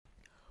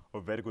A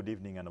very good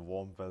evening and a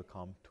warm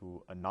welcome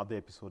to another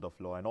episode of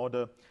Law and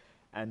Order.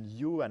 And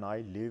you and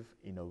I live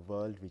in a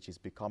world which is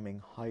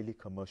becoming highly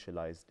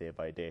commercialized day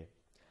by day.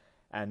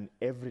 And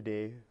every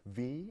day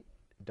we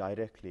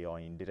directly or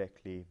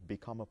indirectly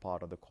become a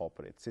part of the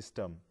corporate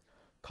system.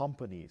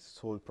 Companies,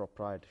 sole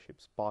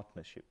proprietorships,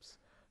 partnerships,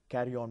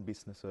 carry on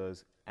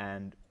businesses,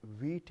 and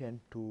we tend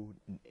to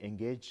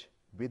engage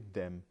with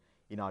them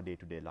in our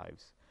day-to-day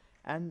lives.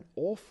 And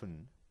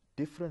often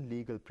different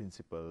legal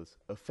principles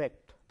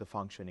affect the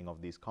functioning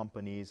of these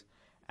companies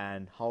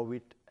and how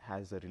it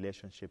has a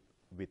relationship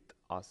with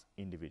us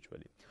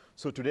individually.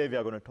 So today we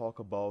are going to talk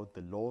about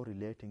the law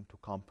relating to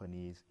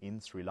companies in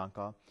Sri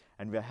Lanka,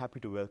 and we are happy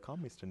to welcome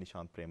Mr.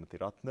 Nishan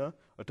Premathiratne,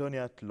 attorney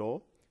at law,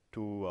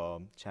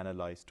 to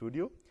Channel I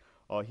studio.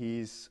 He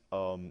is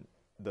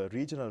the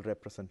regional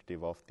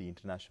representative of the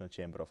International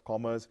Chamber of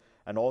Commerce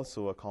and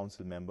also a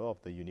council member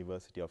of the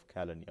University of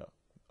Kelaniya.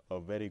 A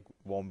very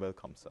warm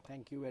welcome, sir.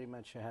 Thank you very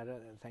much, Shahara.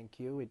 Thank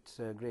you. It's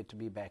great to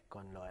be back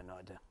on Law and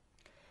Order.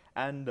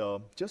 And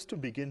just to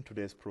begin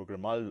today's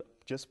program, I'll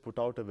just put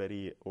out a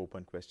very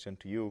open question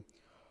to you.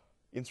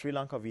 In Sri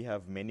Lanka, we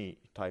have many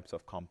types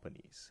of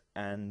companies,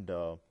 and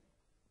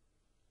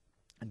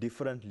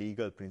different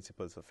legal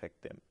principles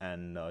affect them,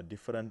 and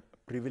different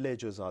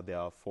privileges are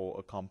there for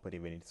a company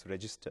when it's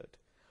registered.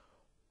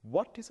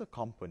 What is a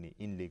company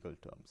in legal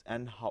terms,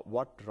 and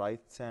what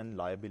rights and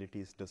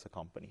liabilities does a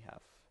company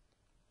have?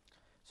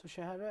 So,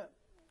 Shahara,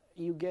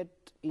 you get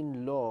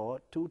in law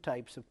two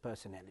types of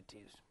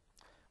personalities.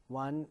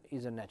 One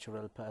is a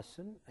natural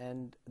person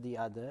and the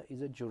other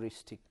is a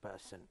juristic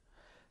person.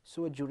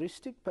 So, a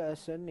juristic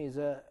person is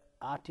an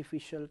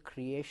artificial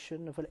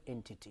creation of an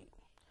entity.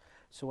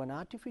 So, an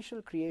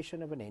artificial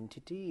creation of an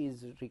entity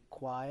is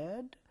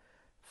required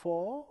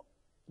for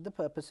the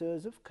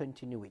purposes of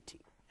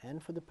continuity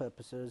and for the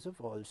purposes of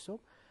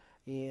also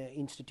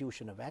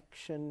institution of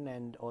action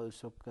and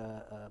also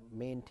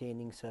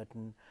maintaining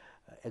certain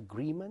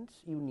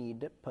agreements. You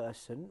need a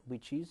person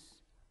which is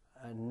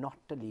not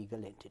a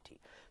legal entity.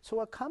 So,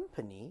 a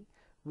company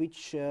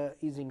which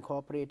is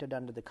incorporated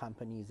under the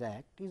Companies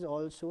Act is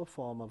also a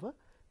form of a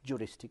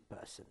juristic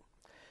person.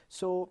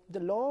 So, the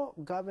law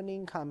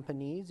governing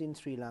companies in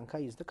Sri Lanka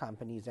is the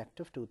Companies Act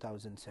of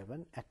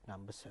 2007, Act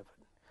number 7.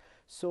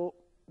 So,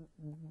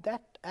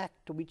 that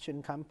act, which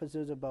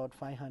encompasses about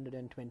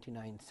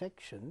 529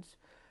 sections,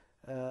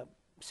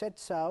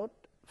 sets out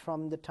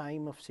from the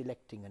time of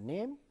selecting a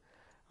name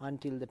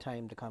until the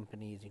time the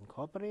company is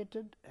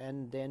incorporated,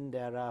 and then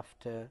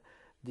thereafter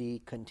the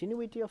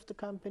continuity of the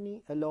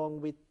company along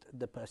with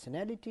the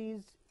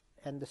personalities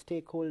and the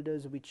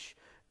stakeholders which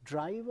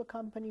drive a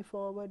company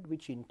forward,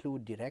 which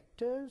include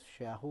directors,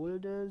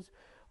 shareholders,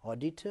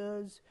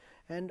 auditors,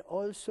 and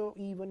also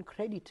even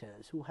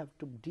creditors who have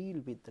to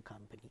deal with the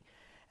company.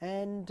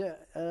 And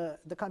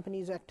the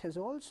Companies Act has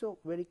also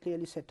very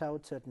clearly set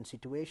out certain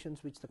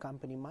situations which the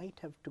company might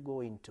have to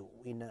go into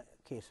in a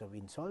case of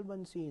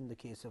insolvency, in the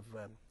case of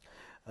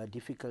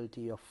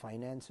difficulty of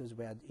finances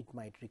where it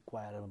might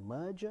require a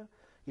merger,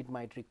 it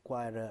might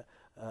require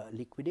a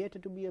liquidator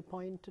to be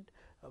appointed,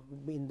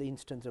 in the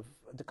instance of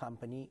the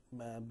company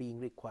being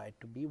required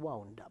to be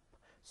wound up.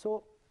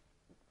 So,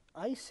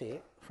 I say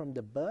from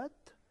the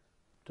birth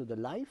to the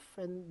life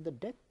and the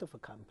death of a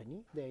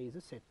company, there is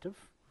a set of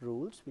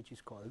rules which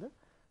is called the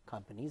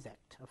Companies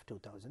Act of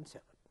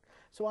 2007.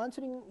 So,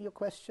 answering your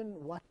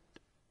question, what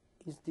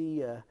is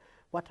the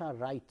what are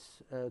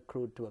rights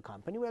accrued to a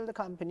company? Well, the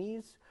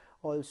companies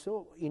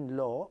also in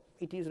law,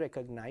 it is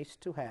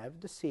recognized to have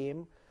the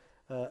same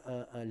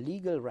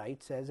legal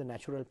rights as a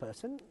natural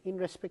person in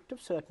respect of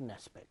certain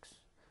aspects.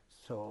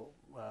 So,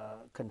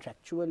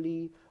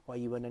 contractually or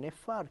even an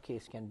FR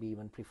case can be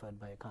even preferred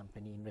by a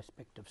company in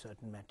respect of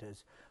certain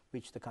matters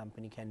which the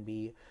company can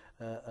be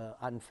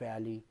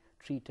unfairly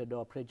treated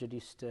or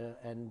prejudiced,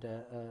 and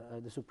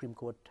the Supreme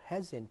Court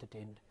has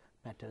entertained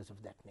matters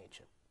of that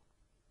nature.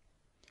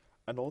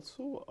 And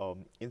also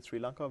in Sri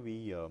Lanka,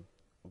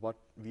 what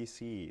we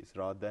see is,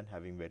 rather than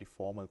having very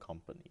formal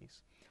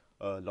companies,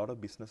 a lot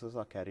of businesses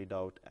are carried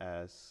out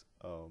as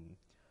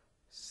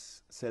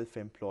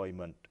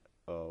self-employment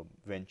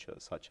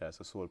ventures, such as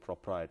a sole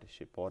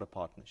proprietorship or a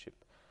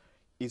partnership.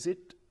 Is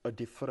it a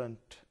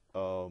different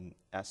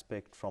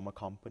aspect from a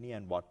company,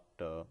 and what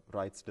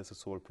rights does a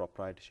sole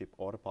proprietorship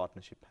or a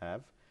partnership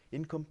have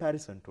in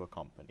comparison to a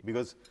company?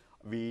 Because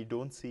we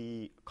don't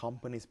see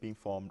companies being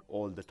formed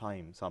all the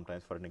time.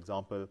 Sometimes, for an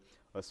example,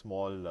 a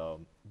small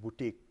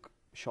boutique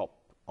shop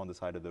on the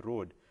side of the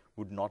road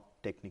would not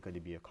technically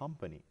be a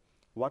company.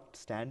 What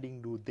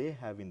standing do they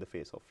have in the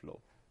face of law?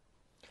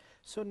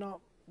 So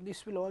now,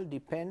 this will all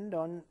depend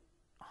on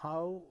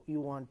how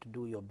you want to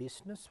do your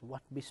business,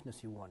 what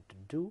business you want to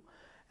do,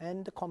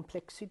 and the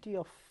complexity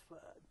of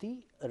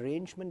the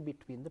arrangement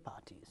between the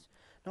parties.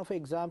 Now, for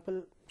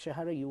example,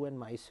 Shahara, you and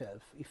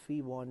myself, if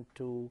we want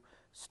to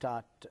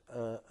start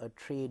a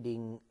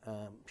trading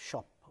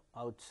shop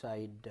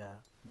outside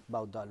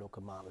Bauda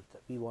Lokamavata,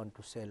 we want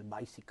to sell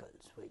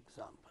bicycles, for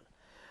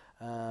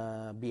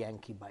example,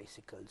 Bianchi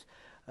bicycles,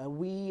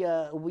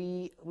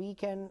 we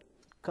can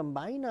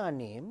combine our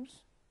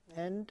names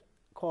and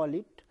call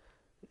it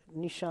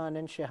Nishan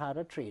and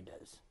Shehara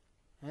Traders,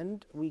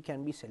 and we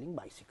can be selling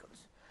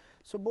bicycles.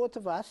 So both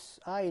of us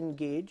are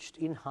engaged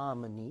in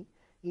harmony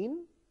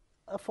in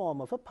a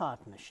form of a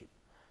partnership.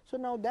 So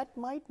now that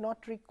might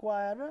not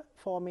require a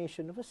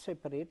formation of a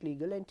separate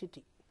legal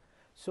entity.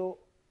 So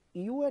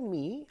you and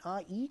me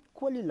are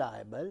equally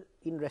liable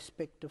in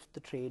respect of the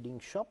trading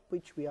shop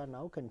which we are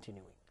now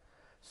continuing.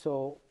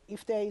 So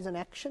if there is an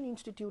action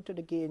instituted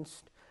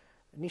against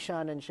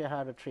Nishan and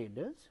Shehara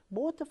Traders,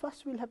 both of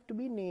us will have to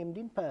be named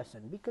in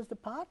person, because the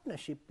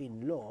partnership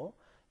in law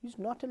is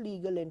not a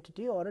legal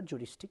entity or a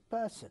juristic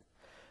person.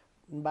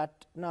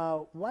 But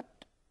now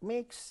what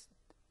makes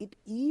it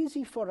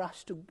easy for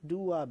us to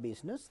do our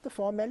business, the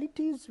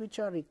formalities which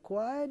are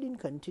required in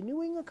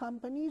continuing a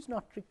company is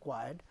not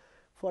required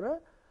for a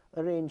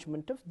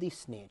arrangement of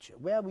this nature,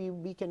 where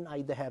we can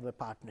either have a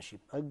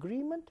partnership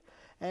agreement,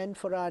 and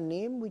for our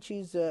name, which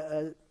is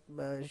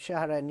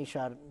Shehara and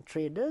Nishan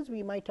Traders,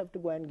 we might have to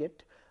go and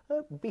get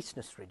a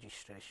business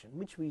registration,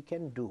 which we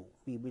can do.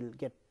 We will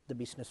get the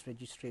business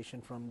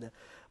registration from the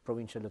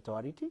provincial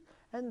authority,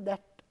 and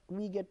that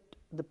we get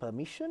the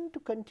permission to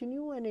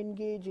continue and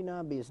engage in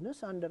our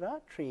business under our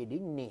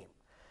trading name.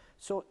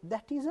 So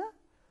that is a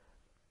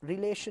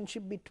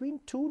relationship between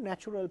two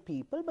natural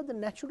people, but the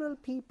natural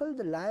people,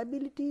 the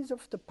liabilities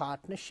of the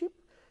partnership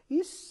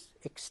is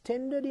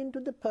extended into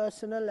the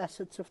personal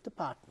assets of the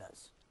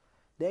partners.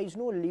 There is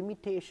no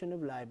limitation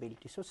of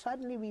liability. So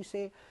suddenly we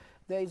say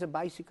there is a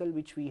bicycle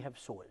which we have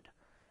sold,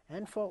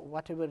 and for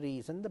whatever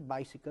reason the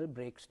bicycle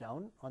breaks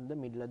down on the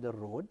middle of the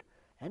road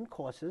and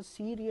causes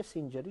serious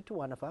injury to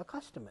one of our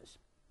customers.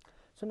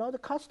 So now the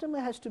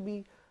customer has to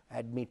be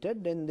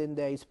admitted, and then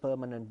there is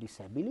permanent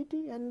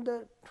disability, and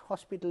the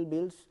hospital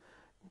bills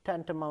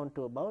tantamount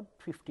to about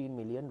 15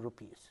 million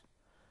rupees.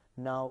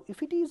 Now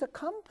if it is a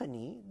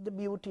company, the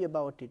beauty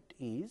about it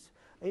is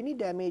any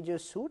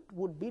damages suit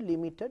would be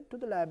limited to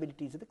the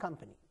liabilities of the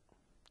company.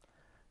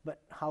 But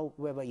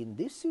however, in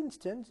this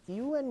instance,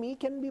 you and me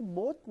can be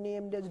both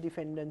named as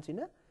defendants in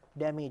a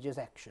damages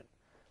action.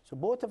 So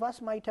both of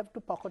us might have to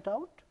pocket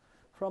out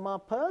from our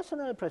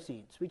personal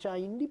proceeds, which are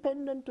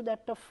independent to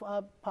that of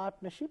our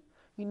partnership,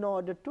 in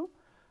order to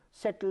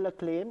settle a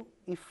claim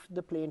if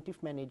the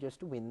plaintiff manages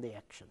to win the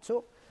action.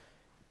 So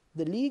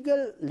the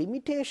legal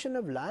limitation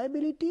of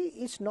liability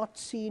is not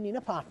seen in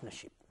a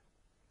partnership.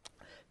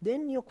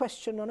 Then your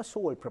question on a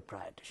sole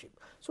proprietorship.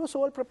 So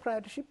sole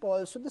proprietorship,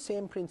 also the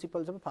same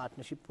principles of a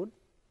partnership would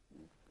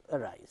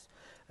arise.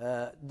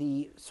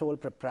 The sole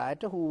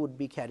proprietor who would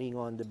be carrying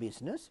on the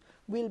business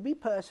will be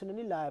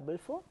personally liable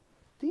for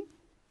the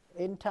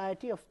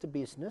entirety of the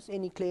business.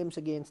 Any claims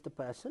against the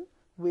person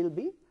will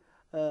be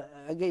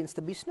against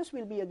the business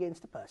will be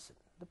against the person.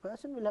 The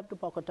person will have to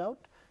pocket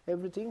out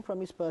everything from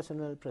his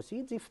personal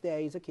proceeds if there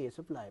is a case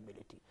of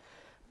liability.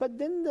 But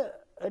then the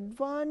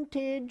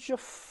advantage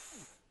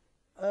of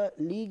a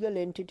legal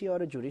entity or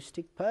a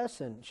juristic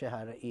person,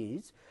 Shehara,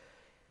 is,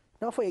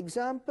 now for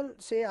example,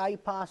 say I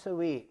pass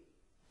away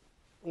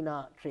in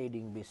our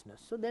trading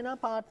business, so then our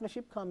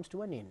partnership comes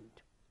to an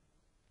end.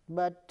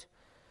 But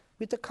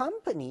with a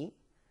company,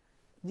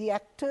 the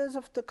actors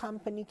of the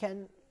company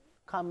can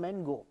come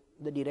and go.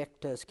 The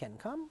directors can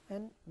come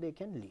and they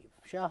can leave.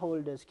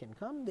 Shareholders can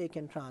come, they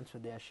can transfer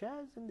their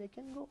shares and they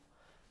can go.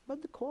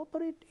 But the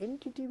corporate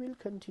entity will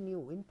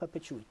continue in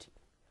perpetuity.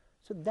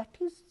 So that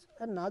is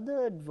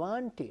another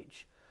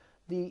advantage.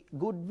 The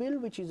goodwill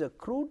which is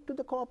accrued to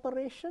the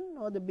corporation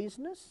or the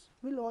business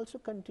will also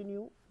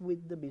continue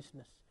with the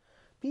business.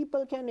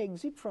 People can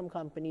exit from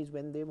companies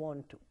when they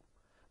want to.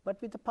 But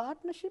with a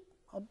partnership,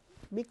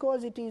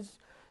 because it is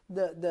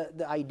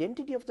the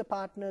identity of the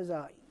partners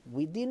are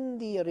within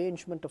the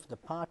arrangement of the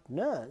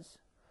partners,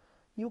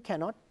 you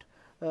cannot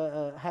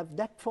have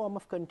that form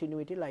of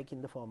continuity like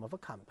in the form of a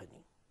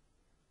company.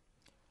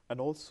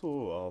 And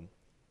also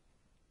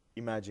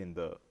imagine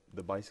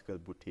the bicycle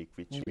boutique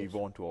which Yes. we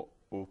want to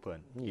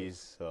open. Yes.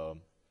 Is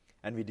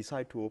and we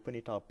decide to open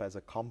it up as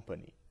a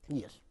company.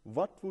 Yes.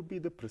 What would be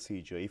the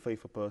procedure if a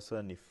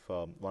person, if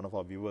one of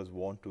our viewers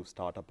want to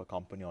start up a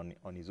company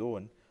on his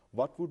own,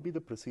 what would be the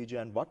procedure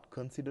and what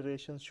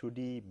considerations should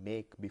he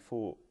make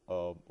before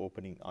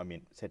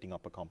setting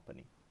up a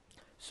company?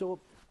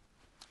 So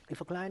if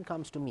a client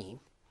comes to me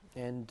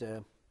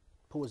and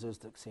poses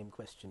the same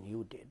question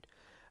you did,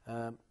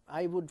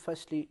 I would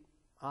firstly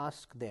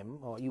ask them,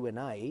 or you and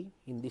I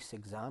in this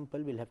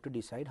example will have to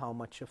decide how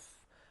much of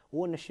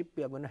ownership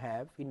we are going to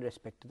have in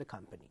respect to the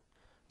company.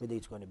 Whether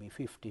it's going to be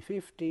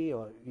 50-50,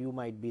 or you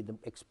might be the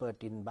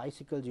expert in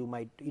bicycles, you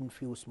might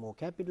infuse more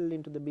capital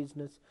into the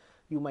business,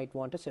 you might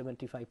want a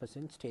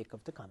 75% stake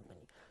of the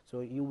company. So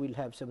you will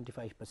have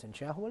 75%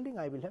 shareholding,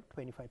 I will have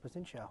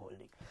 25%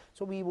 shareholding.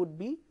 So we would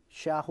be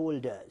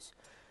shareholders.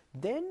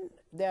 Then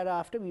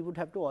thereafter we would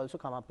have to also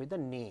come up with a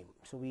name.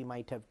 So we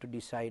might have to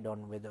decide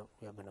on whether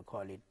we are going to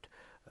call it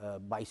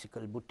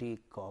Bicycle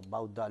Boutique or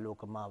Bauddha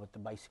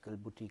Lokamavata Bicycle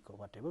Boutique or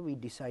whatever. We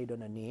decide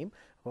on a name.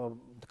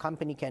 The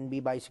company can be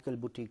Bicycle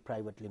Boutique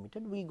Private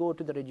Limited. We go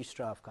to the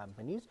Registrar of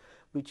Companies,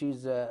 which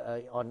is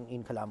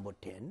in Colombo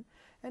 10,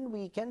 and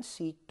we can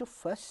seek to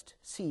first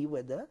see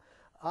whether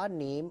our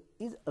name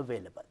is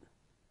available.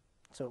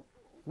 So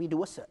we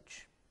do a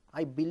search.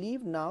 I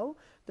believe now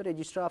the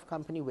Registrar of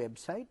Company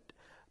website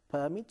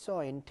permits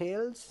or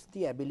entails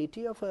the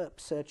ability of a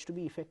search to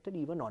be effected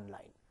even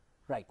online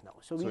right now.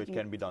 So it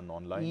can be done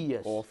online,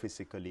 yes, or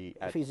physically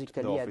at the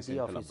office in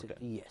Colombo 10.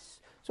 Yes.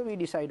 So we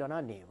decide on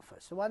our name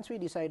first. So once we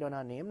decide on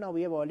our name, now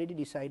we have already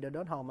decided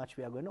on how much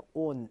we are going to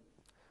own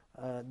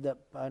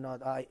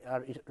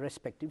our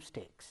respective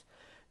stakes.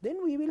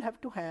 Then we will have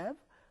to have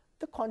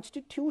the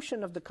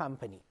constitution of the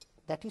company.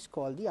 That is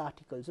called the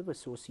Articles of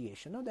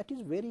Association. Now that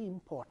is very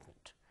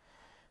important.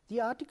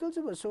 The Articles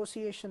of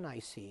Association, I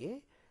say,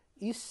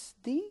 is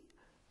the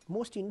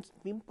most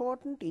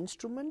important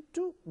instrument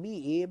to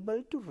be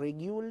able to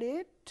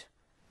regulate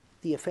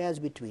the affairs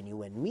between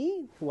you and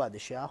me, who are the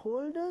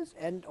shareholders,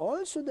 and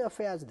also the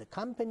affairs of the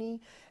company,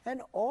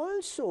 and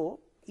also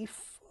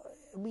if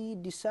we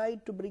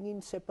decide to bring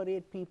in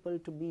separate people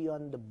to be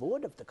on the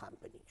board of the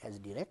company as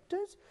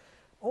directors,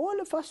 all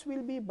of us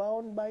will be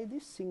bound by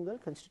this single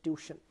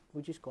constitution,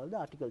 which is called the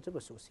Articles of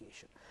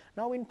Association.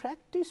 Now in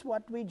practice,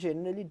 what we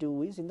generally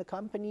do is, in the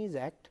Companies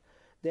Act,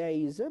 there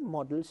is a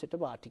model set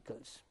of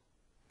articles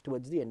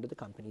towards the end of the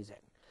Companies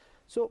Act.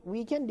 So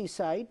we can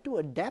decide to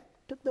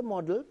adapt the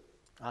model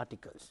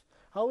articles.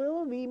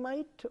 However, we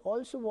might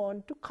also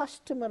want to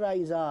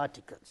customize our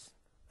articles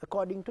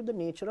according to the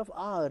nature of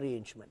our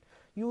arrangement.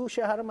 You,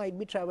 Shahara, might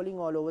be traveling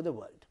all over the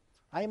world.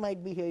 I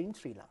might be here in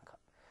Sri Lanka.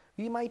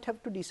 We might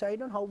have to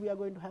decide on how we are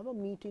going to have a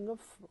meeting of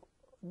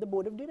the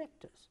board of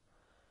directors.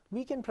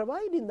 We can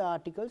provide in the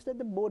articles that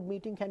the board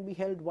meeting can be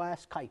held via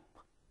Skype.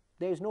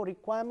 There is no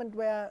requirement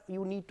where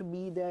you need to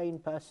be there in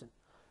person.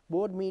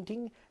 Board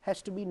meeting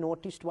has to be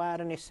noticed via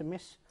an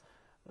SMS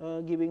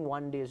giving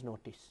 1 day's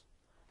notice,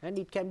 and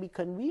it can be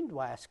convened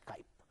via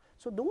Skype.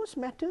 So those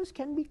matters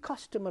can be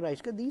customized,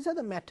 because these are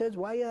the matters,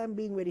 why I am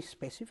being very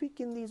specific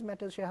in these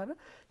matters, Shahara,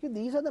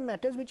 these are the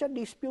matters which are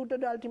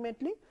disputed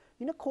ultimately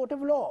in a court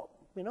of law.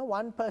 You know,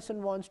 one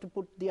person wants to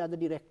put the other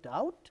director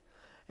out,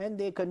 and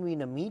they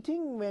convene a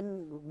meeting.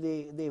 When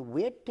they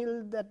wait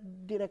till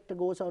that director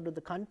goes out of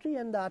the country,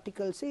 and the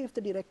articles say if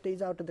the director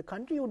is out of the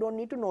country, you don't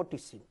need to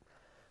notice him.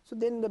 So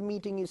then the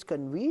meeting is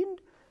convened,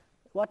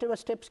 whatever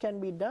steps can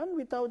be done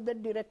without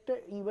that director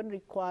even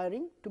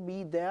requiring to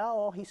be there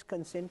or his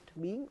consent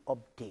being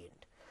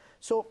obtained.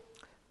 So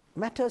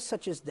matters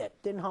such as that,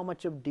 then how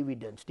much of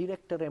dividends,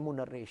 director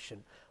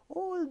remuneration,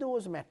 all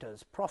those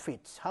matters,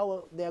 profits,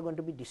 how they are going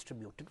to be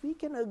distributed, we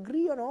can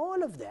agree on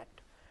all of that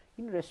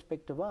in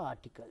respect of our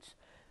articles.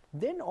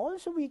 Then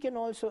also we can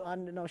also,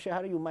 and now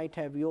Shahara, you might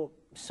have your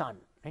son,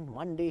 and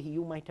one day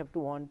you might have to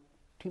want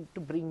him to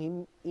bring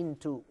him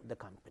into the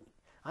company.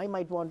 I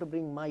might want to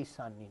bring my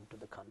son into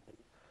the company.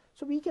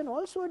 So we can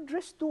also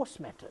address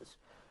those matters.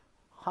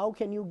 How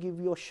can you give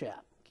your share?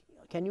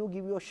 Can you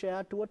give your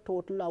share to a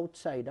total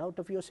outside? Out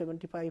of your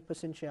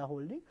 75%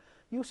 shareholding,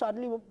 you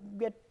suddenly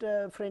get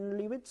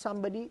friendly with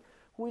somebody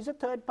who is a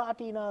third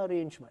party in our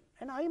arrangement,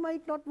 and I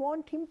might not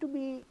want him to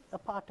be a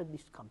part of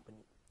this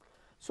company.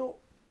 So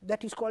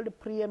that is called a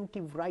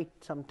preemptive right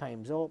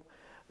sometimes, or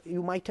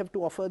you might have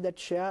to offer that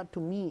share to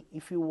me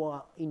if you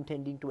are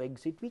intending to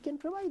exit. We can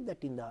provide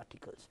that in the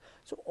articles.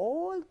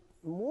 So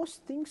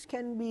most things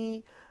can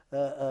be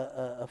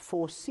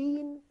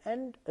foreseen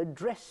and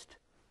addressed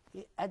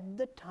at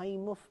the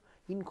time of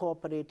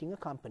incorporating a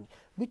company,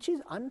 which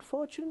is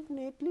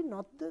unfortunately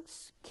not the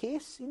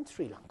case in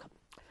Sri Lanka.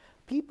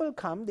 People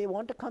come, they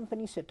want a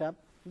company set up.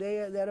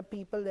 There are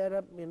people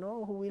there,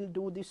 who will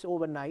do this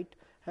overnight,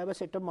 have a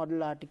set of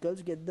model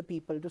articles, get the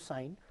people to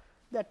sign.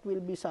 That will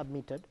be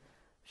submitted.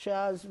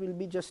 Shares will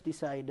be just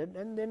decided,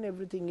 and then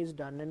everything is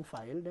done and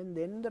filed, and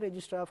then the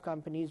Registrar of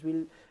Companies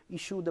will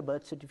issue the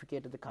birth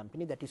certificate of the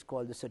company. That is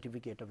called the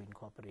Certificate of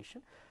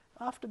Incorporation.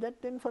 After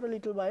that, then for a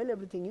little while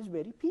everything is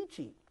very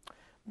peachy.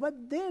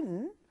 But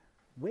then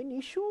when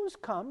issues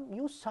come,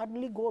 you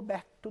suddenly go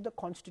back to the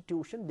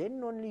Constitution.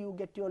 Then only you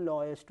get your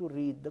lawyers to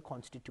read the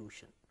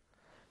Constitution.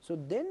 So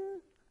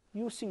then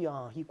you see,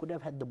 he could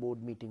have had the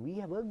board meeting. We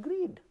have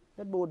agreed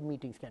that board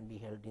meetings can be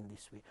held in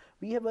this way.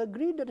 We have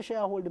agreed that a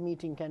shareholder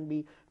meeting can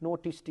be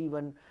noticed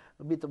even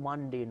with a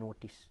 1 day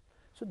notice.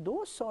 So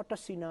those sort of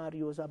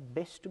scenarios are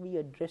best to be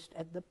addressed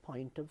at the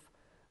point of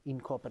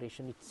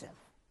incorporation itself.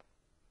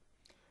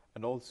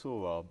 And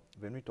also,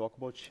 when we talk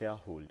about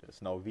shareholders,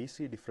 now we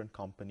see different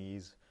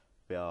companies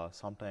where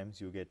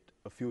sometimes you get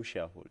a few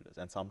shareholders,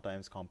 and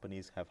sometimes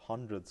companies have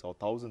hundreds or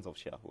thousands of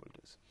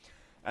shareholders.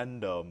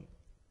 And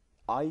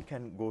I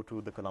can go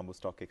to the Colombo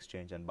Stock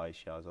Exchange and buy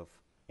shares of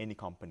any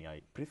company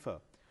I prefer.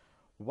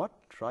 What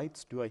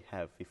rights do I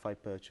have if I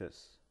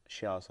purchase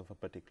shares of a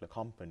particular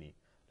company,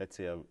 let's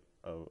say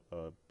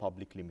a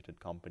public limited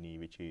company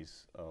which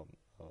is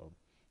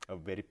a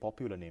very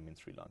popular name in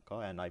Sri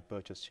Lanka, and I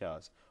purchase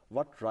shares?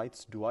 What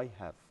rights do I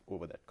have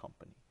over that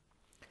company?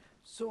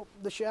 So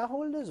the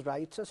shareholders'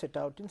 rights are set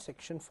out in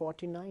Section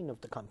 49 of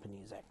the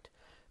Companies Act.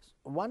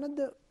 One of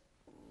the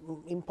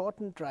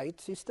important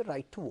rights is the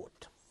right to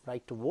vote.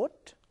 Right to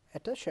vote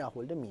at a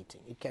shareholder meeting.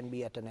 It can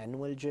be at an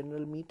annual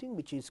general meeting,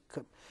 which is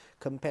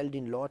compelled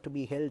in law to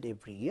be held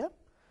every year,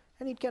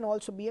 and it can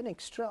also be an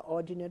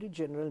extraordinary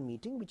general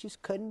meeting which is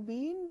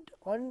convened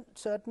on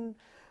certain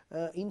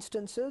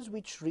instances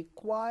which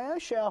require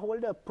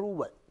shareholder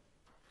approval.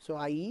 So,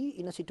 i.e.,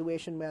 in a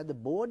situation where the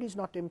board is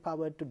not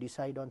empowered to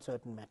decide on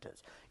certain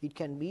matters. It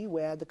can be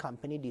where the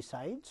company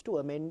decides to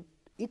amend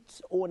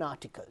its own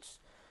articles.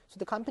 So,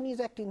 the Companies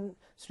Act in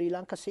Sri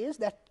Lanka says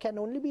that can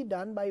only be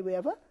done by way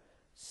of a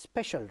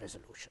special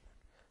resolution.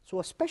 So,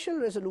 a special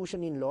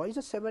resolution in law is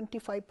a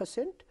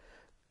 75%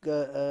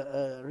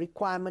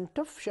 requirement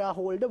of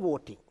shareholder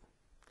voting.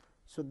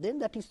 So, then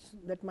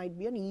that might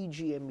be an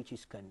EGM which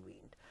is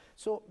convened.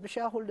 So, the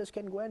shareholders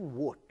can go and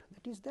vote.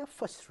 That is their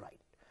first right.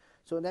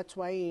 So, that is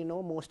why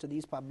most of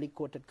these public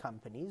quoted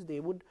companies, they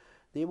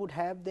would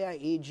have their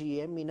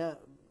AGM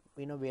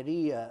in a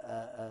very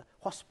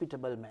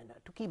hospitable manner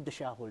to keep the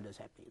shareholders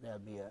happy. There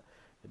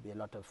will be a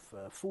lot of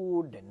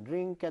food and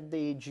drink at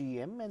the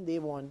AGM, and they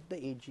want the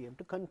AGM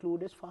to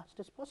conclude as fast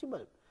as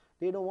possible.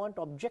 They don't want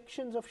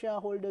objections of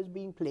shareholders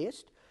being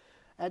placed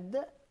at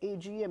the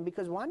AGM,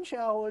 because one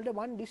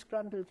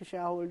disgruntled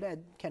shareholder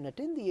can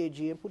attend the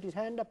AGM, put his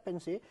hand up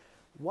and say,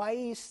 why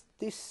is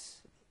this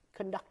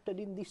conducted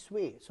in this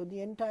way? So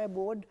the entire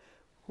board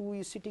who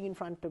is sitting in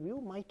front of you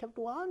might have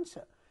to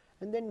answer,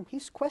 and then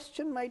his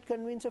question might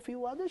convince a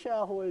few other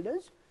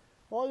shareholders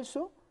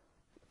also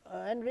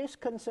and raise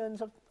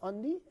concerns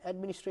on the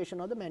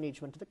administration or the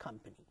management of the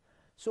company.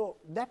 So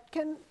that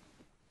can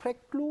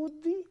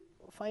preclude the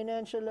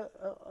financial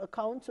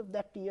accounts of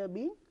that year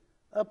being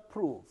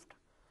approved.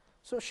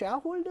 So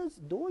shareholders,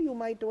 though you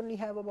might only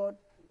have about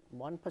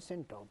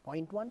 1% or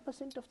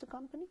 0.1% of the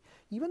company,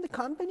 even the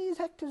Companies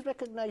Act has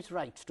recognized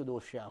rights to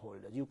those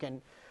shareholders. You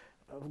can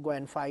go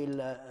and file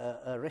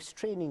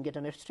get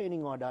a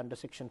restraining order under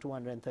Section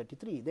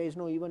 233. There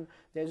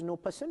is no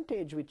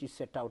percentage which is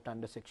set out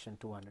under Section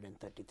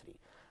 233.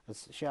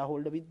 A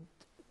shareholder with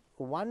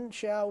 1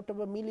 share out of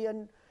 1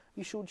 million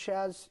issued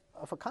shares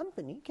of a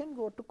company can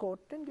go to court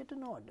and get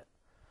an order.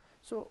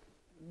 So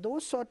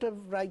those sort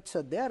of rights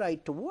are there,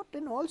 right to vote,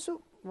 and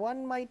also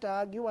one might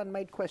argue, one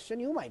might question,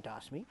 you might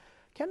ask me,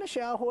 can a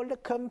shareholder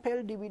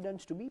compel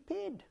dividends to be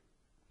paid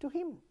to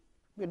him?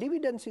 The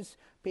dividends is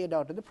paid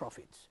out of the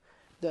profits.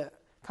 The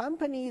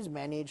company is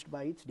managed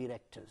by its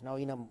directors. Now,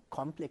 in a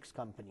complex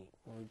company,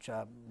 which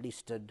are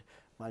listed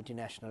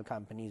multinational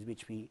companies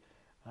which we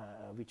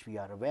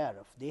are aware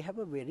of, they have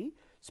a very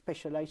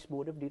specialized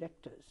board of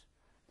directors.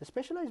 The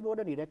specialized board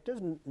of directors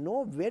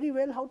know very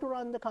well how to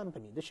run the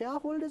company. The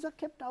shareholders are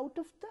kept out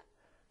of the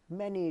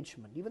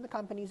management. Even the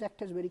Companies Act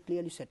has very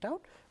clearly set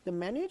out the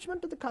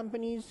management of the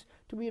company is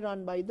to be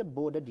run by the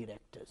board of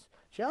directors.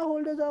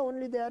 Shareholders are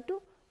only there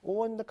to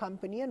own the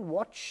company and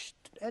watch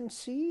and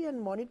see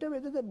and monitor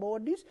whether the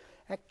board is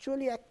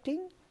actually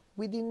acting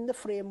within the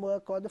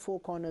framework or the four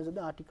corners of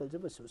the Articles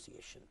of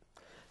Association.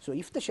 So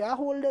if the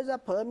shareholders are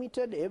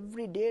permitted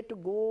every day to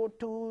go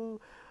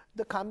to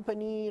the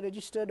company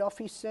registered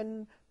office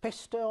and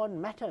pester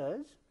on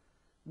matters,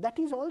 that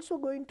is also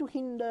going to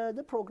hinder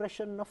the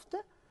progression of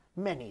the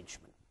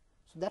management.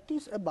 So that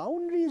is a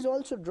boundary is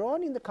also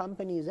drawn in the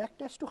Companies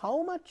Act as to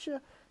how much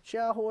a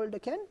shareholder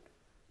can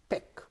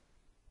peck.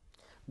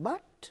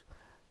 But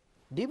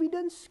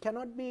dividends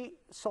cannot be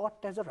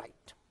sought as a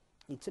right.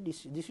 It's a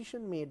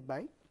decision made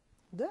by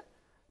the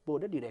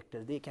board of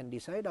directors. They can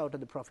decide, out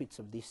of the profits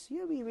of this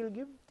year, we will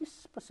give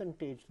this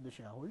percentage to the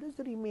shareholders.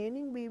 The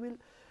remaining we will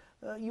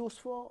use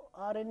for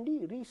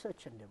R&D,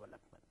 research and development.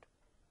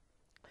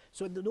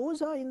 So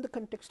those are in the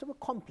context of a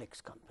complex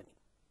company.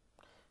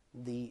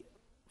 The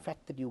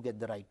fact that you get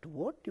the right to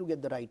vote, you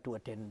get the right to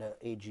attend a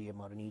AGM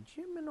or an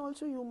EGM, and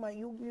also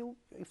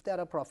if there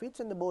are profits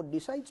and the board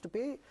decides to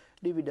pay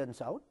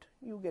dividends out,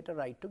 you get a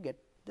right to get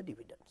the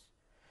dividends.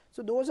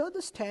 So those are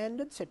the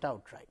standard set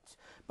out rights.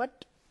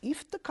 But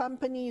if the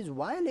company is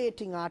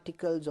violating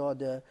articles or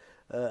the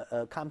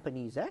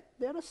Companies Act,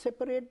 there are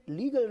separate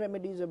legal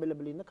remedies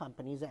available in the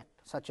Companies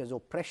Act, such as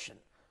oppression,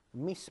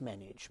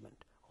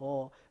 mismanagement,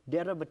 or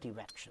derivative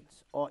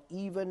actions, or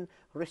even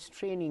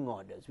restraining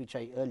orders, which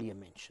I earlier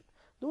mentioned.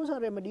 Those are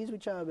remedies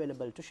which are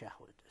available to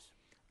shareholders.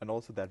 And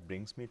also that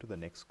brings me to the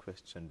next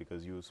question,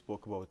 because you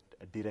spoke about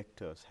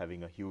directors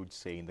having a huge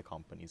say in the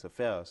company's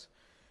affairs.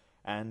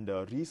 And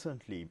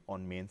recently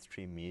on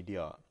mainstream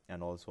media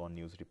and also on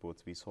news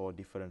reports, we saw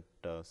different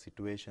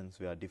situations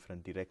where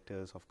different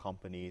directors of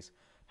companies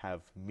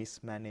have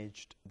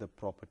mismanaged the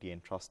property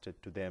entrusted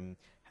to them,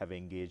 have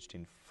engaged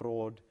in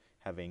fraud,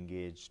 have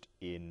engaged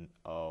in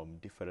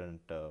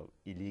different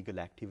illegal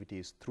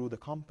activities through the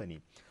company.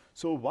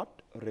 So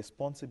what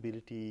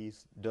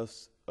responsibilities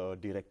does a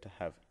director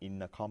have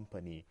in a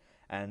company,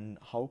 and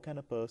how can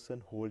a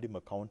person hold him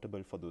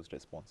accountable for those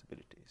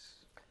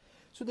responsibilities?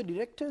 So the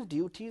director's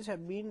duties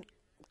have been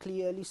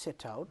clearly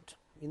set out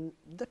in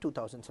the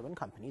 2007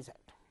 Companies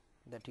Act.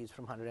 that is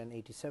from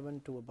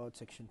 187 to about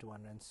section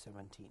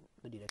 217,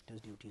 the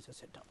director's duties are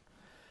set out.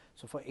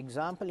 So for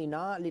example, in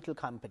our little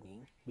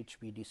company, which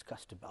we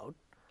discussed about,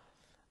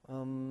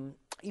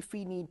 if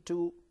we need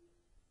to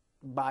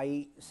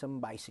buy some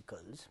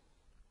bicycles,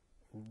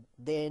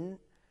 then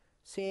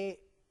say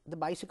the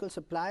bicycle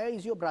supplier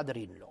is your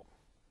brother-in-law.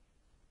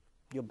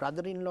 Your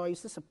brother-in-law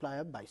is the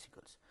supplier of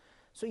bicycles.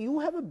 So you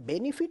have a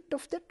benefit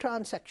of that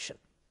transaction.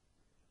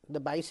 The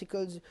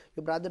bicycles,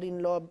 your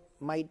brother-in-law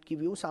might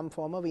give you some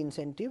form of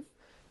incentive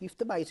if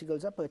the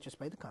bicycles are purchased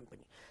by the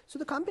company. So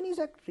the Companies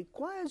Act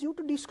requires you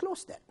to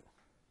disclose that.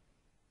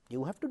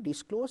 You have to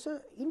disclose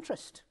an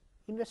interest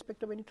in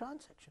respect of any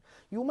transaction.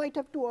 You might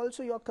have to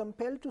also, you are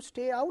compelled to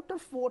stay out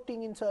of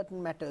voting in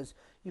certain matters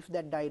if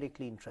that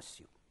directly interests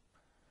you.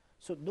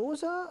 So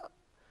those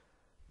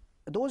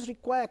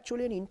require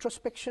actually an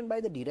introspection by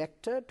the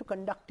director to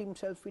conduct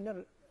himself in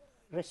a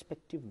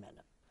respective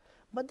manner.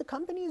 But the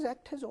Companies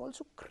Act has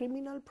also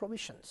criminal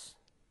provisions,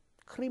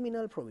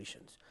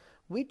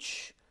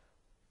 which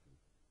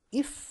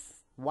if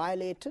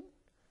violated,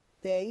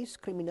 there is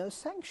criminal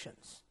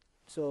sanctions.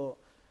 So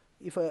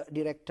if a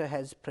director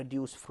has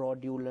produced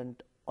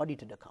fraudulent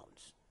audited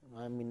accounts,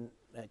 I'm in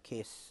a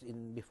case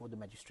before the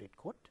magistrate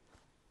court,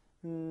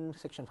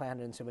 section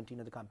 517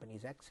 of the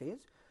Companies Act says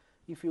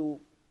if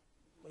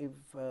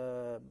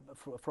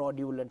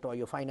fraudulent or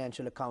your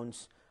financial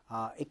accounts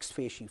are ex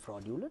facie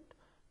fraudulent,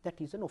 that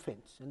is an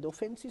offence, and the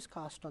offence is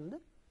cast on the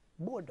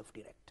board of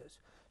directors.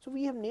 So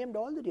we have named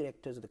all the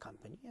directors of the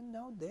company, and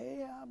now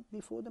they are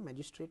before the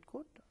magistrate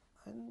court,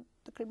 and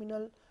the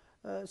criminal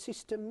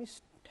system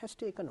has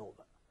taken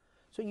over.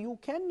 So you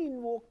can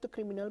invoke the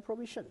criminal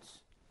provisions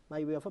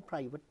by way of a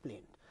private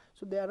plaint.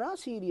 So there are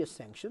serious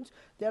sanctions.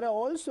 There are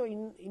also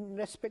in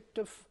respect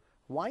of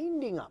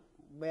winding up,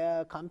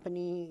 where a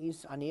company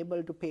is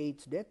unable to pay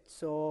its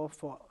debts, or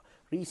for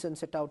reasons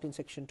set out in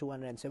section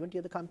 270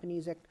 of the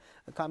Companies Act,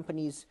 a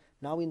company is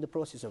now in the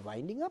process of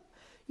winding up.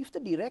 If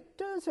the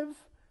directors have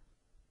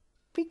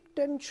picked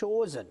and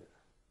chosen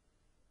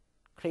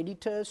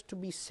creditors to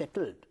be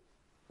settled,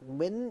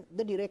 when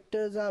the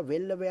directors are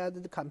well aware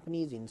that the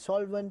company is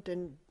insolvent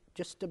and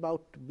just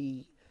about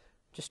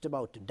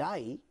to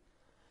die,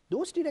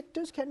 those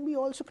directors can be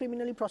also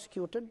criminally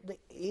prosecuted. The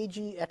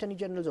AG, Attorney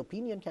General's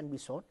opinion, can be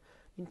sought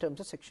in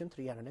terms of section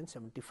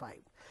 375.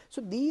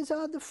 So these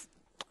are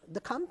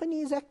the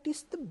Companies Act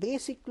is the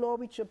basic law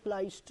which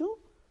applies to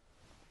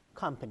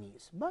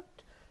companies.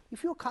 But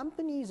if your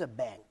company is a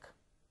bank,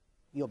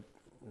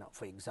 now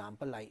for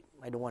example, I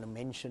don't want to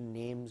mention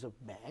names of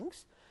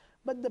banks,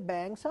 but the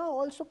banks are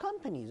also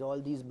companies.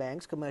 All these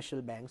banks,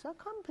 commercial banks, are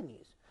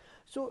companies.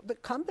 So the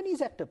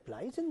Companies Act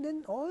applies, and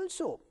then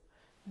also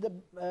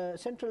the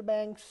central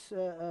banks,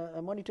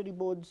 monetary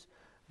boards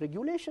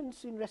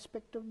regulations in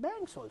respect of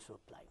banks also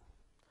apply.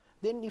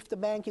 Then if the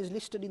bank is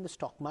listed in the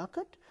stock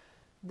market,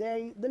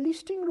 the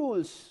listing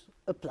rules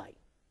apply.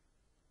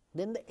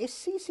 Then the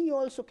SEC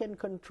also can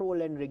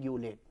control and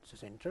regulate. So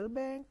central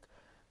bank,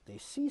 the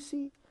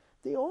SEC,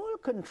 they all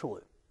control.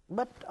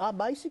 But our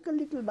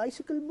little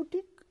bicycle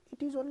boutique,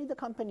 it is only the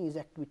Companies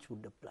Act which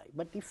would apply.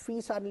 But if we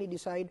suddenly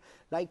decide,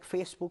 like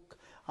Facebook,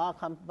 our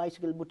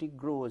bicycle boutique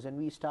grows and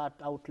we start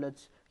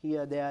outlets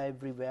here, there,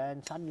 everywhere,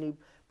 and suddenly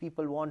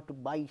people want to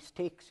buy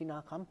stakes in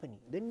our company,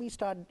 then we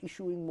start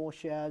issuing more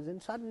shares,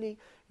 and suddenly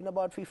in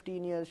about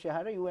 15 years,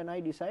 Shahara, you and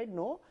I decide,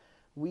 no,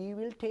 we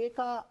will take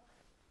our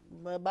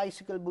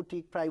bicycle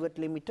boutique private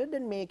limited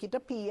and make it a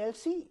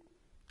PLC.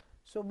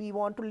 So we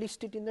want to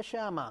list it in the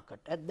share market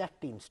at that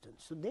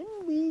instance. So then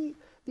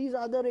these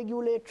other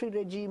regulatory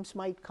regimes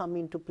might come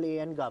into play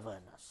and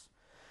govern us.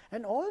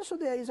 And also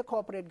there is a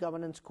corporate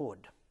governance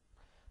code.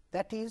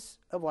 That is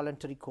a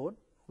voluntary code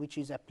which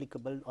is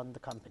applicable on the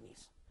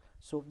companies.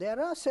 So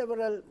there are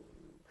several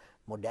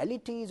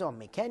modalities or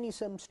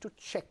mechanisms to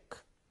check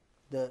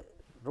the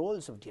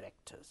roles of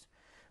directors.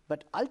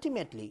 But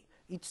ultimately,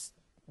 it's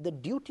the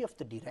duty of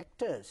the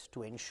directors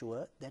to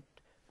ensure that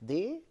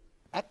they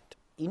act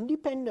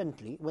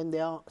independently when they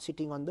are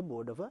sitting on the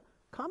board of a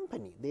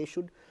company. They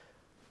should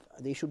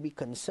be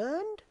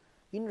concerned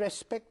in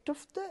respect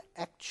of the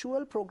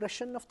actual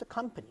progression of the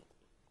company,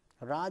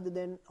 rather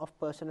than of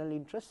personal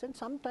interests, and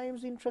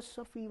sometimes interests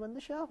of even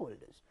the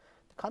shareholders.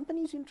 The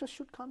company's interest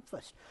should come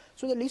first.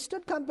 So the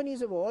listed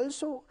companies have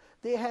also,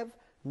 they have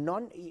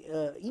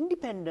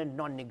independent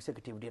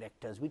non-executive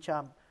directors, which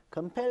are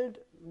compelled,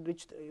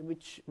 which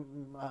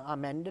are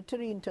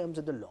mandatory in terms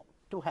of the law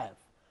to have.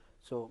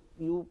 So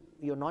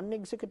your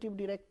non-executive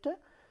director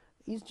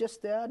is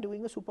just there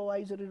doing a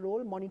supervisory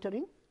role,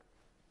 monitoring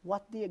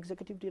what the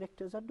executive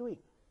directors are doing.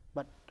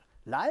 But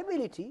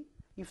liability,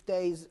 if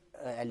there is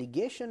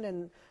allegation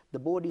and the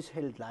board is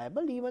held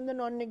liable, even the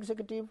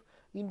non-executive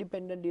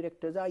independent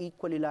directors are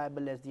equally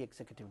liable as the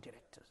executive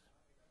directors.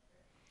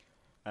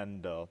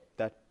 And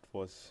that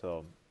was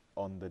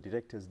on the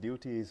director's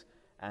duties.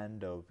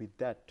 And with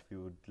that, we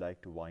would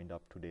like to wind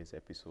up today's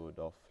episode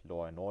of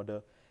Law and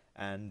Order.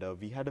 And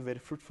we had a very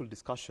fruitful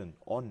discussion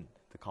on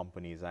the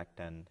Companies Act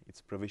and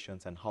its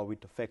provisions, and how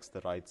it affects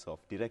the rights of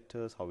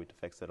directors, how it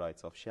affects the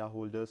rights of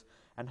shareholders,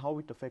 and how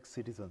it affects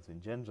citizens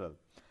in general.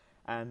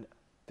 And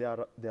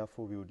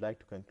therefore, we would like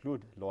to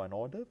conclude Law and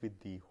Order with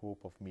the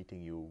hope of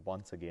meeting you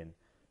once again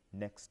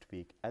next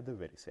week at the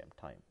very same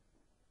time.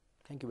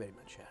 Thank you very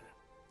much, Sharon.